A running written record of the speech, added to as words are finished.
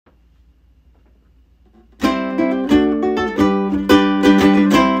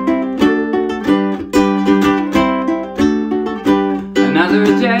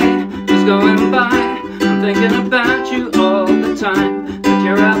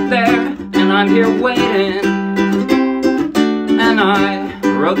I'm here waiting, and I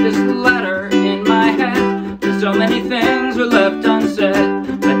wrote this letter in my head. There's so many things were left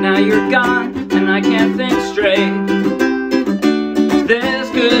unsaid, but now you're gone and I can't think straight. This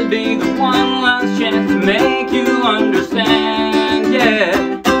could be the one last chance to make you understand.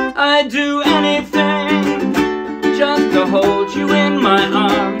 Yeah, I'd do anything just to hold you in my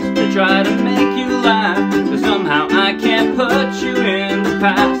arms, to try to make you laugh, but somehow I can't put you in the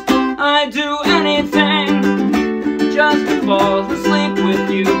past. I'd do anything just to fall asleep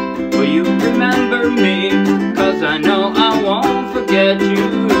with you. Will you remember me? 'Cause I know I won't forget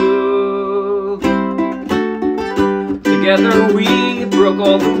you. Together we broke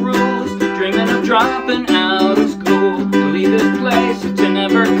all the rules, dreaming of dropping out of school, to leave this place to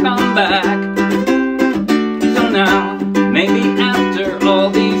never come back. So now, maybe after all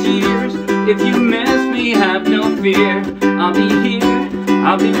these years, if you miss me, have no fear. I'll be here,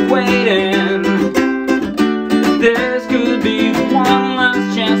 I'll be waiting. This could be the one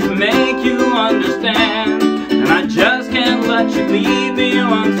last chance to make you understand, and I just can't let you leave me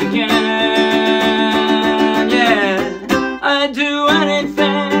once again. Yeah, I'd do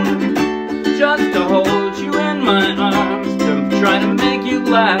anything just to hold you in my arms, to try to make you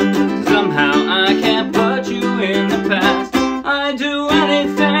laugh. Somehow I can't put you in the past. I'd do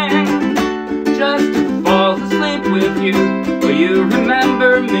anything just to fall asleep with you. Will you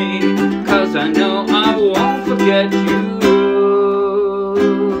remember me? 'Cause I know I won't forget you.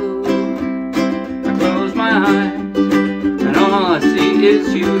 I close my eyes and all I see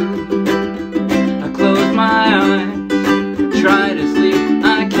is you. I close my eyes, try to sleep,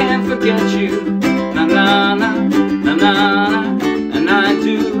 I can't forget you. Na na na, na na na, and I'd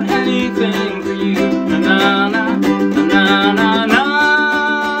do anything for you. Na na na, na na na na.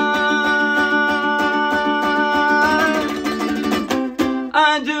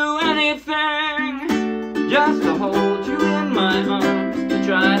 I'd do anything just to hold you in my arms, to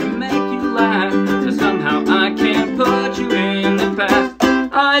try to make you laugh, but somehow I can't put you in the past.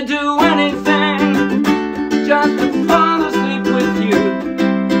 I'd do anything just to fall asleep with you,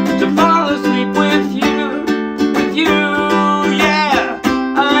 to fall asleep with you, yeah.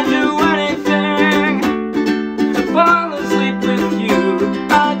 I'd do anything to fall asleep with you.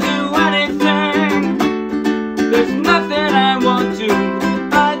 I'd do anything, there's nothing I won't do.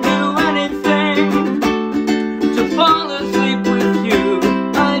 I'd do anything to fall asleep with you.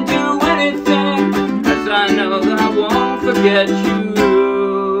 I'd do anything, 'cause I know that I won't forget you.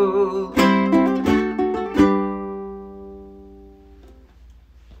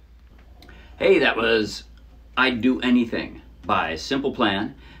 Hey, that was I'd Do Anything by Simple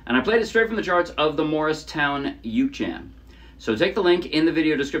Plan, and I played it straight from the charts of the Morristown Uke Jam. So take the link in the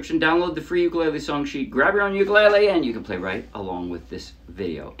video description, download the free ukulele song sheet, grab your own ukulele, and you can play right along with this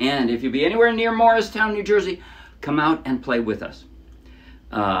video. And if you'll be anywhere near Morristown, New Jersey, come out and play with us.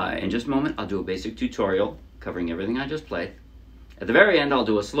 In just a moment, I'll do a basic tutorial covering everything I just played. At the very end, I'll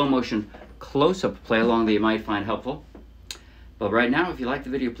do a slow motion close-up play along that you might find helpful. But right now, if you like the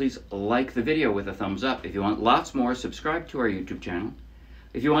video, please like the video with a thumbs up. If you want lots more, subscribe to our YouTube channel.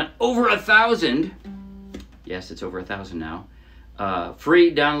 If you want over 1,000, yes, it's over 1,000 now,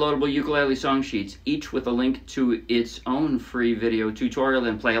 free downloadable ukulele song sheets, each with a link to its own free video tutorial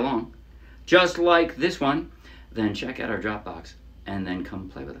and play along, just like this one, then check out our Dropbox and then come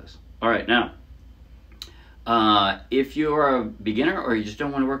play with us. All right, now, if you're a beginner or you just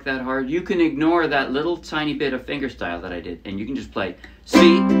don't want to work that hard, you can ignore that little tiny bit of finger style that I did, and you can just play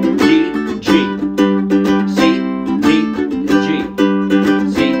C, D, G, C, D, G,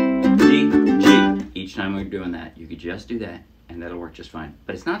 C, D, G. Each time we're doing that, you could just do that, and that'll work just fine.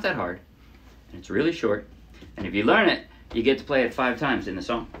 But it's not that hard, and it's really short, and if you learn it, you get to play it 5 times in the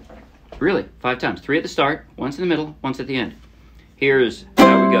song. Really, 5 times. 3 at the start, once in the middle, once at the end. Here's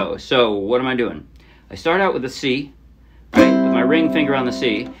how we go. So, what am I doing? I start out with a C, right, with my ring finger on the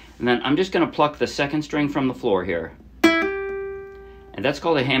C, and then I'm just going to pluck the 2nd string from the floor here. And that's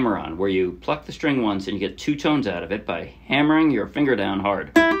called a hammer-on, where you pluck the string once and you get 2 tones out of it by hammering your finger down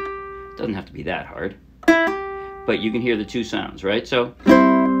hard. It doesn't have to be that hard, but you can hear the 2 sounds, right? So,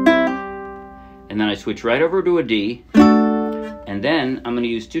 and then I switch right over to a D, and then I'm going to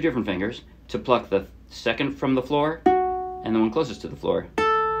use 2 different fingers to pluck the 2nd from the floor and the one closest to the floor.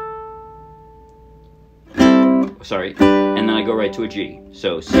 Sorry, and then I go right to a G.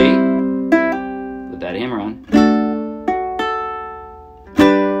 So C, with that hammer on.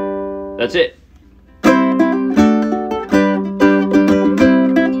 That's it.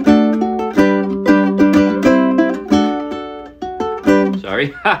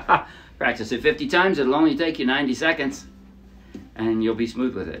 Sorry. Practice it 50 times, it'll only take you 90 seconds. and you'll be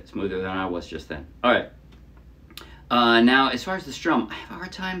smooth with it, smoother than I was just then. All right. Now, as far as the strum, I have a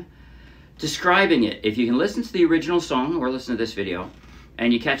hard time describing it. If you can listen to the original song or listen to this video,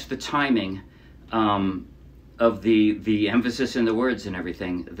 and you catch the timing of the emphasis in the words and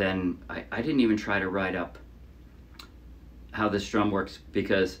everything, then I didn't even try to write up how this strum works,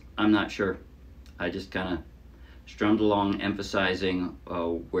 because I'm not sure. I just kind of strummed along, emphasizing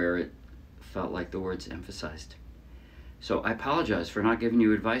where it felt like the words emphasized. So I apologize for not giving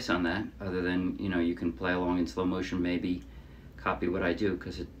you advice on that, other than, you know, you can play along in slow motion, maybe copy what I do,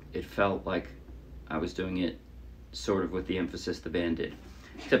 because it felt like I was doing it sort of with the emphasis the band did.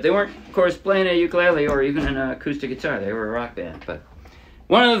 Except they weren't, of course, playing a ukulele or even an acoustic guitar. They were a rock band. But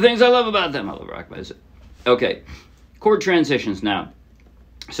one of the things I love about them, I love rock bands. Okay, chord transitions now.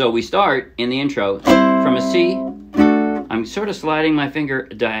 So we start in the intro from a C. I'm sort of sliding my finger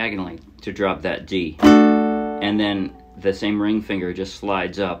diagonally to drop that D. And then the same ring finger just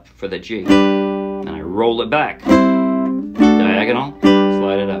slides up for the G. And I roll it back. Diagonal,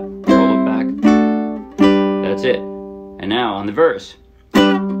 slide it up. Roll it back. That's it. And now on the verse.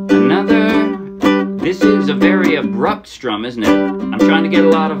 Another. This is a very abrupt strum, isn't it? I'm trying to get a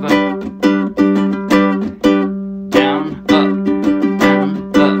lot of down, up,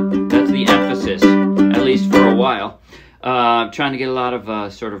 down, up. That's the emphasis, at least for a while. I'm trying to get a lot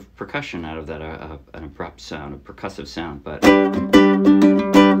of sort of percussion out of that, an abrupt sound, a percussive sound, but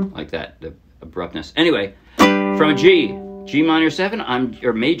like that, the abruptness. Anyway, from a G minor 7,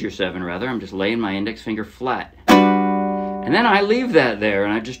 or major 7 rather, I'm just laying my index finger flat. And then I leave that there,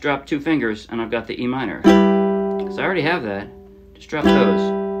 and I just drop 2 fingers, and I've got the E minor. Because I already have that. Just drop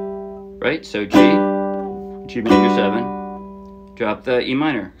those. Right? So G major 7, drop the E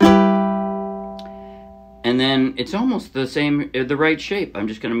minor. And then it's almost the same, the right shape. I'm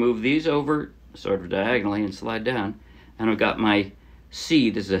just going to move these over sort of diagonally and slide down. And I've got my C.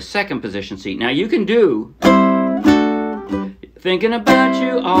 This is a second position C. Now you can do thinking about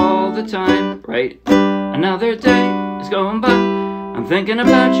you all the time, right? Another day is going by. I'm thinking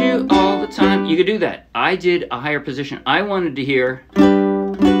about you all the time. You could do that. I did a higher position. I wanted to hear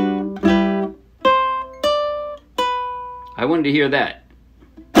that.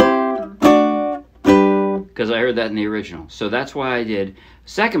 Because I heard that in the original. So that's why I did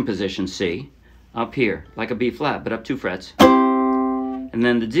second position C up here, like a B flat, but up 2 frets. And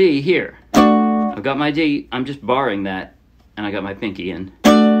then the D here. I've got my D, I'm just barring that, and I got my pinky in.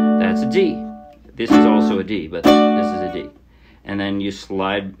 That's a D. This is also a D, but this is a D. And then you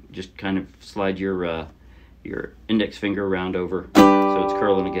slide, just kind of slide your index finger around over, so it's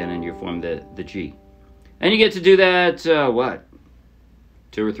curling again, and you form the G. And you get to do that, what?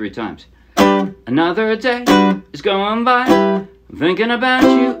 2 or 3 times. Another day is going by, I'm thinking about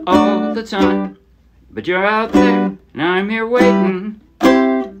you all the time. But you're out there, and I'm here waiting.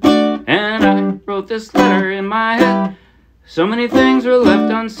 And I wrote this letter in my head. So many things were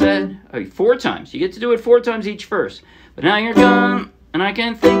left unsaid. Oh, 4 times. You get to do it 4 times each verse. But now you're gone, and I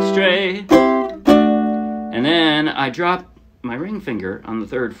can't think straight. And then I drop my ring finger on the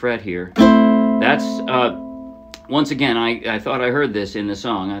 3rd fret here. That's, once again, I thought I heard this in the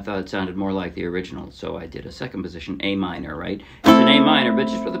song. I thought it sounded more like the original, so I did a second position, A minor, right? It's an A minor, but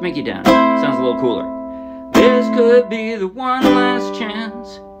just with the pinky down. Sounds a little cooler. This could be the one last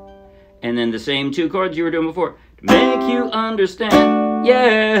chance. And then the same 2 chords you were doing before. To make you understand,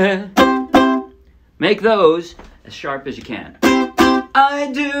 yeah. Make those as sharp as you can.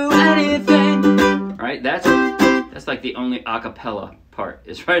 I'd do anything. Right? That's like the only a cappella part.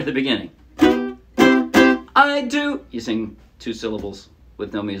 Is right at the beginning. I do. You sing 2 syllables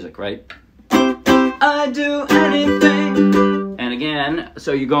with no music, right? I do anything. And again,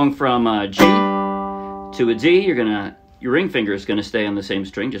 so you're going from G to a D. Your ring finger is gonna stay on the same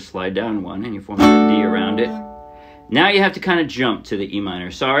string. Just slide down 1, and you form a D around it. Now you have to kind of jump to the E minor.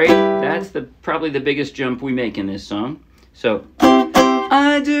 Sorry, that's probably the biggest jump we make in this song. So,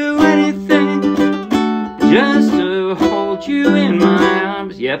 I do anything just to hold you in my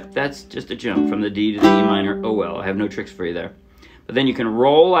arms. Yep, that's just a jump from the D to the E minor. Oh well, I have no tricks for you there. But then you can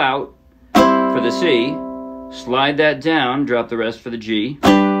roll out for the C, slide that down, drop the rest for the G.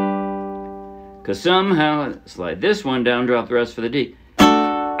 Because somehow, slide this one down, drop the rest for the D.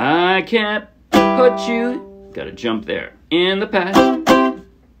 I can't put you, gotta jump there, in the past.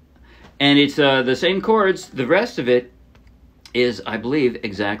 And it's the same chords. The rest of it is, I believe,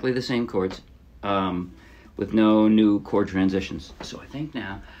 exactly the same chords. With no new chord transitions. So I think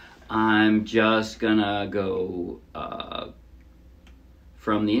now I'm just gonna go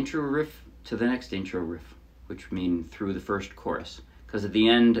from the intro riff to the next intro riff, which means through the first chorus. Because at the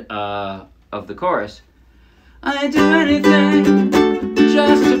end of the chorus, I'd do anything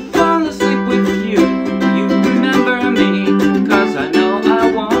just to fall asleep with you. You remember me, 'cause I know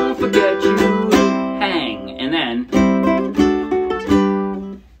I won't forget you. Hang, and then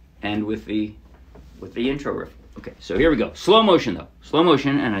end with the intro riff. Okay, so here we go. Slow motion though. Slow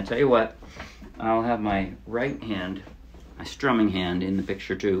motion, and I tell you what, I'll have my right hand, my strumming hand in the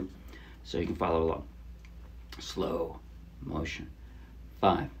picture too, so you can follow along. Slow motion.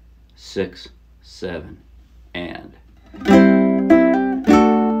 5, 6, 7, and.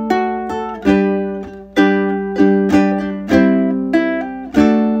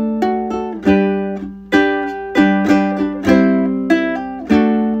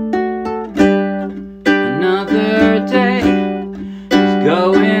 Another day is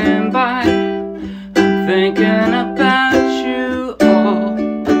going by. I'm thinking about you all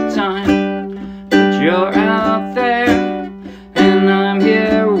the time, but you're out there and I'm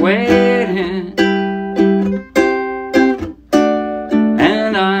here waiting.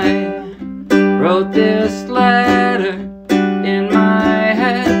 And I wrote this letter in my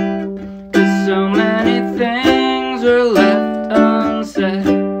head, 'cause so many things are left unsaid.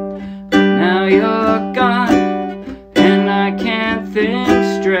 But now you're gone and I can't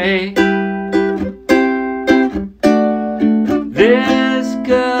think straight. This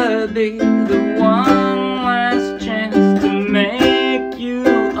could be the one last chance to make you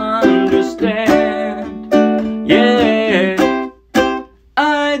understand. Yeah,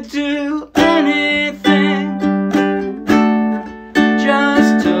 I'd do anything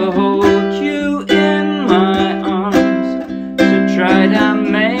just to hold you in my arms, to try to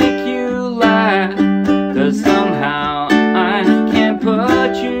make you laugh, 'cause somehow I can't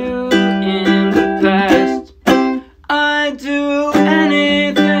put you in the past. I'd do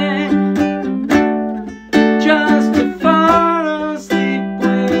anything just to fall asleep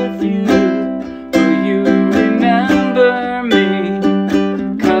with you. Will you remember me?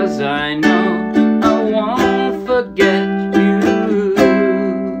 'Cause I know I won't forget you.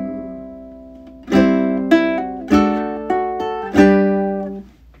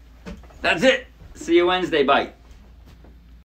 That's it. See you Wednesday. Bye.